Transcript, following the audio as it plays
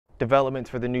Developments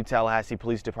for the new Tallahassee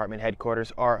Police Department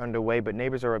headquarters are underway, but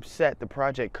neighbors are upset the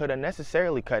project could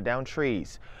unnecessarily cut down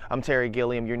trees. I'm Terry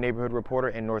Gilliam, your neighborhood reporter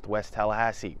in Northwest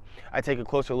Tallahassee. I take a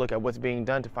closer look at what's being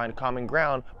done to find common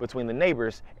ground between the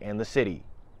neighbors and the city.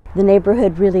 The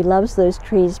neighborhood really loves those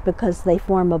trees because they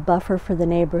form a buffer for the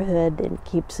neighborhood and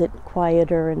keeps it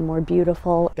quieter and more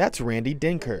beautiful. That's Randy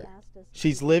Dinker.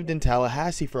 She's lived in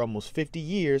Tallahassee for almost 50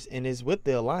 years and is with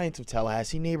the Alliance of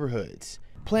Tallahassee Neighborhoods.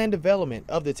 Planned development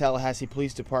of the Tallahassee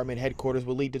Police Department headquarters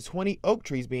will lead to 20 oak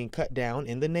trees being cut down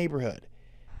in the neighborhood.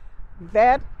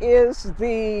 That is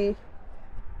the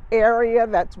area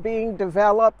that's being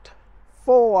developed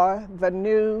for the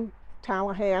new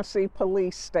Tallahassee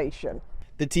Police Station.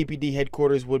 The TPD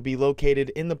headquarters would be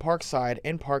located in the Parkside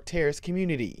and Park Terrace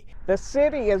community. The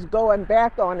city is going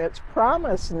back on its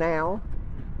promise now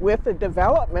with the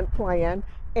development plan,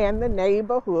 and the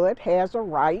neighborhood has a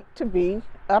right to be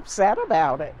upset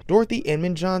about it. Dorothy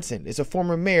Inman Johnson is a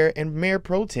former mayor and mayor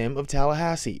pro tem of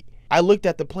Tallahassee. I looked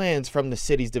at the plans from the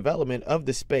city's development of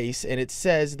the space, and it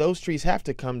says those trees have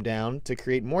to come down to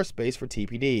create more space for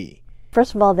TPD.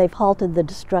 First of all, they've halted the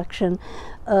destruction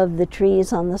of the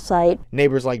trees on the site.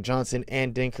 Neighbors like Johnson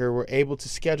and Dinker were able to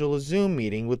schedule a Zoom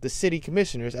meeting with the city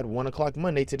commissioners at 1 o'clock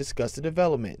Monday to discuss the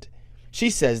development. She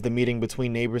says the meeting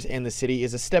between neighbors and the city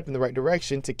is a step in the right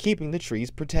direction to keeping the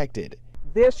trees protected.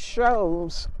 This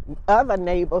shows other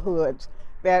neighborhoods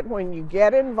that when you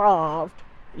get involved,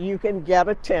 you can get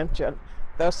attention.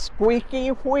 The squeaky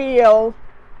wheel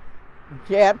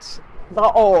gets the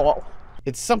oil.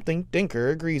 It's something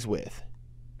Dinker agrees with.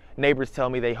 Neighbors tell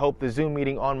me they hope the Zoom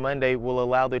meeting on Monday will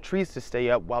allow the trees to stay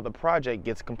up while the project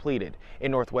gets completed.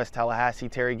 In Northwest Tallahassee,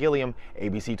 Terry Gilliam,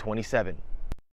 ABC 27.